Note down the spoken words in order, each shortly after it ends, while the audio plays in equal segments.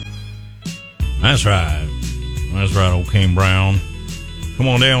That's right. That's right, old Kane Brown. Come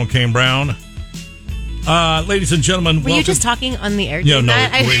on down, Kane Brown. Ladies and gentlemen, Were welcome. you just talking on the air? Yeah, no, I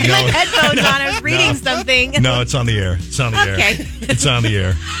had wait, my no. headphones on. I was reading something. No, it's on the air. It's on the air. Okay. It's on the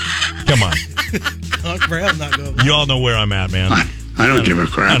air. Come on. Doc Brown not going. You all know where I'm at, man. I don't give a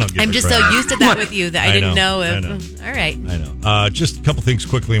crap. I don't give I'm a just crap. so used to that with you that I didn't know if. I know. All right. I know. Just a couple things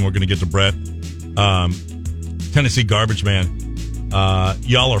quickly, and we're going to get to Brett. Tennessee Garbage Man.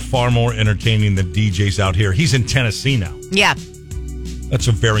 Y'all are far more entertaining than DJs out here. He's in Tennessee now. Yeah. That's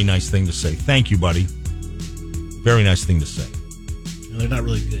a very nice thing to say. Thank you, buddy. Very nice thing to say. No, they're not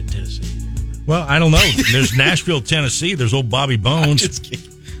really good in Tennessee. Well, I don't know. There's Nashville, Tennessee. There's old Bobby Bones.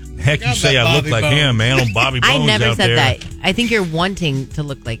 Heck, you Forgot say about I look Bobby like Bones. him, man. Old Bobby Bones I never out said there. that. I think you're wanting to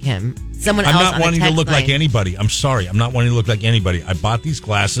look like him. Someone I'm else not on the wanting to text look like line. anybody. I'm sorry. I'm not wanting to look like anybody. I bought these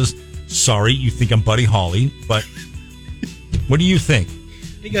glasses. Sorry, you think I'm Buddy Holly, but what do you think?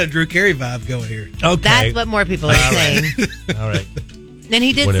 You got a Drew Carey vibe going here. Okay. That's what more people are saying. All right. And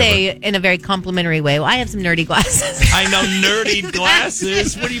he did Whatever. say in a very complimentary way, well, I have some nerdy glasses. I know nerdy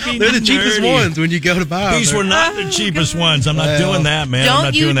glasses. What do you mean They're the cheapest nerdy? ones when you go to buy them. These were not the cheapest ones. I'm not Well, doing that, man. I'm Don't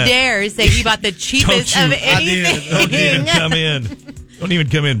not you doing that. dare say he bought the cheapest Don't of you- I did. anything. Don't even come in. Don't even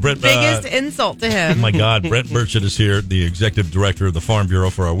come in, Brett. Biggest insult to Oh him. my God, Brent Burchett is here, the executive director of the Farm Bureau,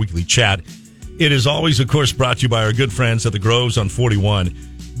 for our weekly chat. It is always, of course, brought to you by our good friends at the Groves on 41.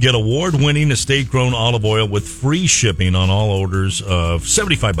 Get award-winning estate-grown olive oil with free shipping on all orders of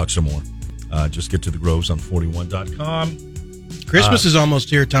 $75 or more. Just get to the Groves on 41.com. Christmas is almost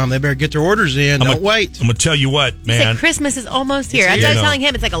here, Tom. They better get their orders in. Don't wait. I'm going to tell you what, He said man. Christmas is almost here. It's I here. was No. telling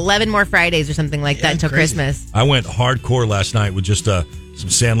him it's like 11 more Fridays or something like that it's until crazy. Christmas. I went hardcore last night with just some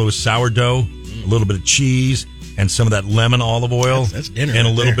San Luis sourdough, a little bit of cheese, and some of that lemon olive oil. That's dinner and a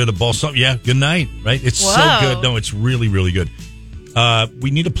right little there. bit of balsam. Yeah, good night, right? It's so Whoa. good. No, it's really, really good.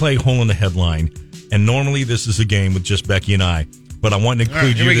 We need to play Hole in the Headline, and normally this is a game with just Becky and I, but I want to include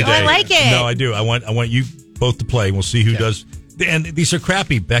right, here you we go. today. I like it. No, I do. I want you both to play. We'll see who does. And these are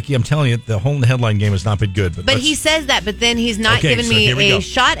crappy, Becky. I'm telling you, the Hole in the Headline game has not been good. But let's- he says that, but then he's not Okay, giving so me here we a go.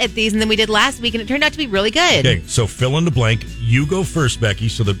 shot at these, and then we did last week, and it turned out to be really good. Okay, so fill in the blank. You go first, Becky,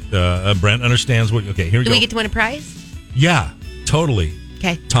 so that Brent understands what. Okay, here we Do go. we get to win a prize? Yeah, totally.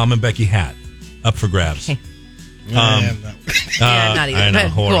 Okay. Tom and Becky hat up for grabs. Okay. No. Yeah, not either. I know, but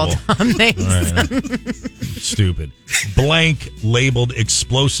horrible. Cool, Tom. Thanks. All right. Stupid. Blank labeled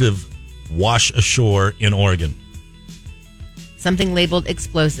explosive wash ashore in Oregon. Something labeled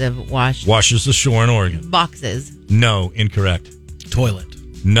explosive washed Washes ashore in Oregon. boxes. No, incorrect. Toilet.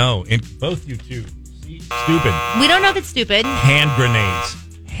 No, both you two. See? Stupid. We don't know if it's stupid. Hand grenades.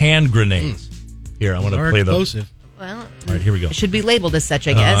 Hand grenades. Here, I want to Are play those. explosive. Well, All right, here we go. it should be labeled as such,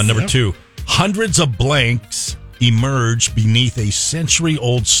 I guess. Number 2. Hundreds of blanks emerge beneath a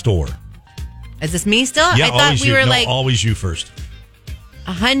century-old store. Is this me still? Yeah, I thought always we you. were No, like always you first.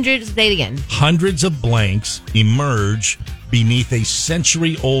 100. Say it again. Hundreds of blanks emerge beneath a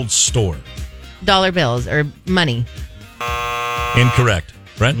century-old store. Dollar bills or money. Incorrect.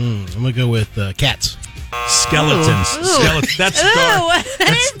 Brent? I'm going to go with cats. Skeletons. Ooh. Skeletons. That's Ooh, dark.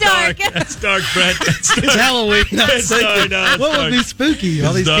 that is dark. That's dark, Brent. That's dark. It's Halloween. It's dark. No, it's What dark. would be spooky? All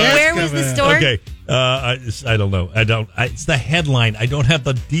It's these dark. cats Where was coming the out. store? Okay. I don't know. It's the headline. I don't have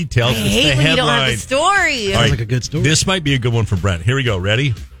the details. I It's hate the when you headline. don't have the story. All Sounds right. like a good story. This might be a good one for Brent. Here we go.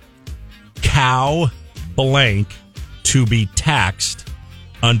 Ready? Cow blank to be taxed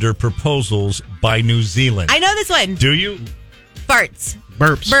under proposals by New Zealand. I know this one. Do you? Farts.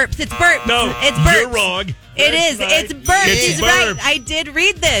 Burps. Burps. It's burps. No, it's burps. you're wrong. It is. Brent's It's right. burps. It's He's right. burps. I did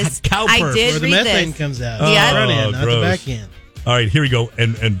read this. Cow I burp. did Where the read methane this. comes out. Yeah. The front end, Oh, not the gross. back end. All right, here we go.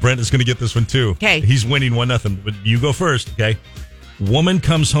 And Brent is going to get this one too. Okay. He's winning 1-0. But you go first, okay? Woman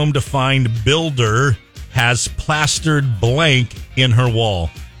comes home to find builder has plastered blank in her wall.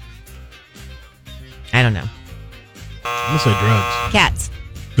 I don't know. I'm going to say drugs. Cats.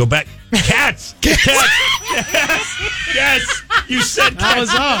 Go back. Cats! Cats! Yes! You said cats. I was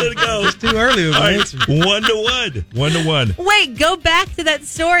off. A minute ago. It's too early with All my right, answer. 1-1. 1-1. Wait, go back to that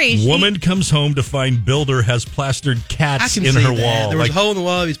story. Woman comes home to find builder has plastered I cats can in see her that. wall. There was Like, a hole in the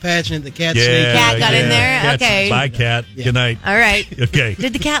wall. He was patching it. The cat yeah, sneaked Cat got in there? Cats. Okay. Bye, cat. Yeah. Good night. All right. Okay.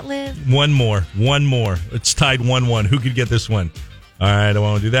 Did the cat live? One more. It's tied 1-1. Who could get this one? All right, I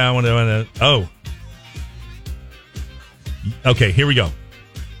want to do that one. Oh. Okay, here we go.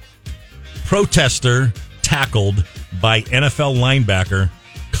 Protester tackled by NFL linebacker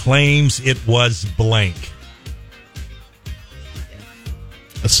claims it was blank.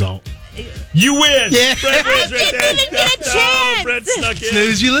 Assault. You win. Yeah. Brett wins right there. didn't get a Oh, chance. Brett stuck in.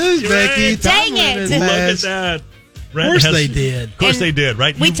 Snooze, you lose, You're Becky. right. Dang Tom it. wins Look at last. that. Brent Of course has- they did. Of course And they did,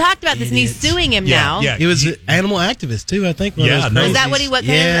 right? We You- talked about this, and he's idiots. suing him Yeah, now. yeah. He was an animal activist, too, I think. one of Yeah, those no. Is crazies. that what he what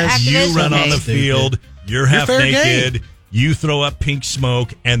kind Yes. of activist? You run on the Okay. field, you're half fair naked, game. you throw up pink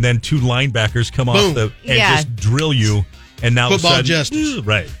smoke, and then two linebackers come off Boom. and Yeah. just drill you. And now all of a Football sudden, justice.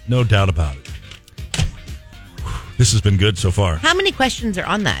 right? No doubt about it. This has been good so far. How many questions are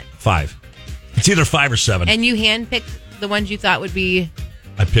on that? 5. It's either 5 or 7. And you handpicked the ones you thought would be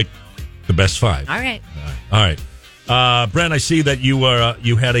I picked the best 5. all right. All right. Brent, I see that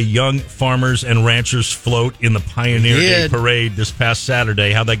you had a young farmers and ranchers float in the Pioneer Day Did. Parade this past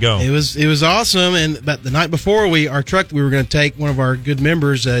Saturday. How'd that go? It was awesome, and but the night before our truck that we were going to take, one of our good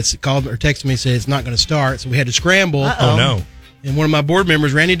members called or texted me and said it's not going to start, so we had to scramble. Oh, no. And one of my board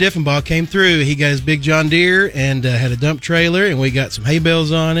members, Randy Diffenbaugh, came through. He got his big John Deere and had a dump trailer, and we got some hay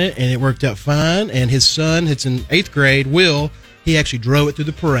bales on it, and it worked out fine. And his son, it's in 8th grade, Will, he actually drove it through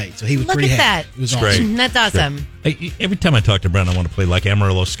the parade, so he was Look pretty at happy. that. It was It's awesome. great. That's awesome. Hey, every time I talk to Brent, I want to play like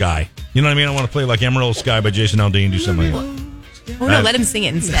Amarillo Sky. You know what I mean? I want to play like Amarillo Sky by Jason Aldean, do something like that. Oh, no, let him sing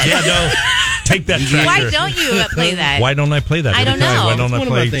it instead. Yeah, no. Take that tractor. Why don't you play that? Why don't I play that? I every don't time? know. Why don't It's I one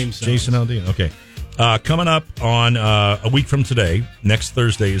of play my theme songs. Jason Aldean? Okay. Coming up on a week from today, next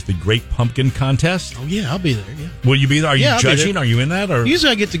Thursday, is the Great Pumpkin Contest. Oh, yeah, I'll be there, yeah. Will you be there? Are you Yeah, I'll be judging? there. Are you in that? Or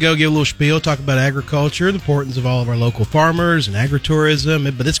Usually I get to go give a little spiel, talk about agriculture, the importance of all of our local farmers and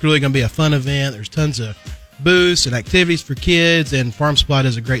agritourism. But it's really going to be a fun event. There's tons of booths and activities for kids, and Farm Supply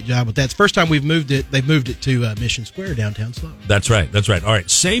does a great job with that. It's the first time we've moved it. They've moved it to Mission Square, downtown Slow. That's right. That's right. All right.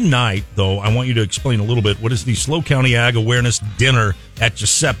 Same night, though, I want you to explain a little bit what is the Slow County Ag Awareness Dinner at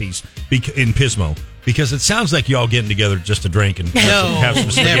Giuseppe's in Pismo. Because it sounds like y'all getting together just to drink and have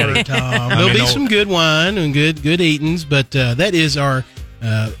some spaghetti. never, Tom. I There'll mean, be no- some good wine and good eatings, but that is our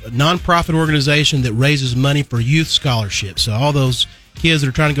nonprofit organization that raises money for youth scholarships. So all those kids that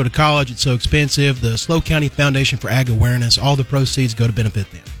are trying to go to college, it's so expensive. The Slow County Foundation for Ag Awareness, all the proceeds go to benefit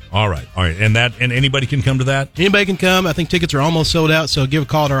them. All right. All right. And anybody can come to that? Anybody can come. I think tickets are almost sold out, so give a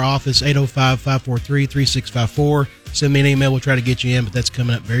call at our office, 805-543-3654. Send me an email. We'll try to get you in, but that's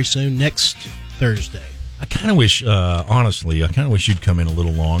coming up very soon, next Thursday. I kind of wish, honestly, you'd come in a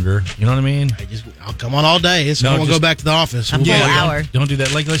little longer. You know what I mean? I'll come on all day. So No, I won't just- go back to the office. A full hour. Don't do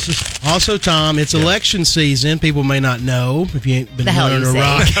that. Like, let's just. Also, Tom, it's election season. People may not know if you ain't been The hell running you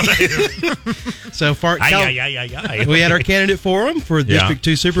a say. rock. So far, Aye. we had our candidate forum for Yeah, District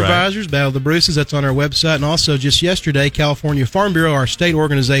 2 that's right. supervisors, Battle of the Bruces. That's on our website. And also, just yesterday, California Farm Bureau, our state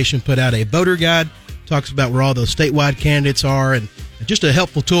organization, put out a voter guide. Talks about where all those statewide candidates are, and just a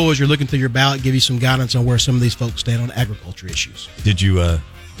helpful tool as you're looking through your ballot, give you some guidance on where some of these folks stand on agriculture issues. Did you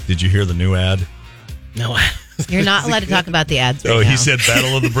hear the new ad? No, You're not allowed to talk about the ads right Oh, now. he said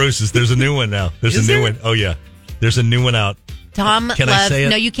Battle of the Bruces. There's a new one now. There's Is a new there? one. Oh, yeah. There's a new one out. Tom Can I loves. say it?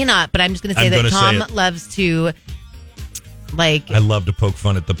 No, you cannot. But I'm just going to say I'm that gonna say Tom it. loves to I love to poke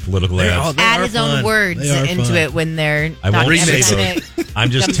fun at the political They ads. are- they add are his own fun. words They are into fun. it when they're I won't talking. Every say time so. it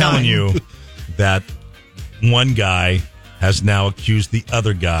I'm just comes telling on. you that one guy has now accused the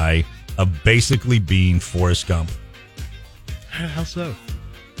other guy of basically being Forrest Gump. How so?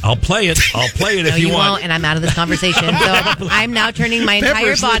 I'll play it. if No, you you want. won't, and I'm out of this conversation. So I'm now turning my entire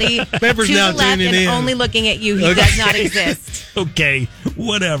Pepper's- body Pepper's to now the left tuning and in. only looking at you. He does not exist. Okay,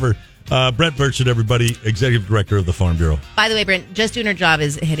 whatever. Brett Burchett, everybody, Executive Director of the Farm Bureau. By the way, Brent, just doing her job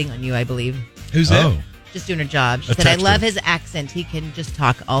is hitting on you, I believe. Who's that? Oh, Just doing her job. She A said, I texter. love his accent. He can just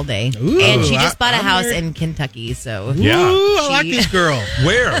talk all day. Ooh, and she just bought a I'm house there. in Kentucky, so. Yeah. Ooh, I like She- this girl.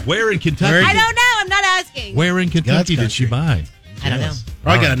 Where in Kentucky? Very I don't know. I'm not asking. Where in Kentucky did she buy? I don't know.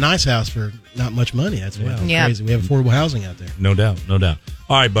 Probably got a nice house for not much money. That's why it's Yeah. crazy. We have affordable housing out there. No doubt. All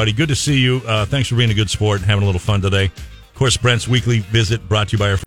right, buddy. Good to see you. Thanks for being a good sport and having a little fun today. Of course, Brent's weekly visit brought to you by our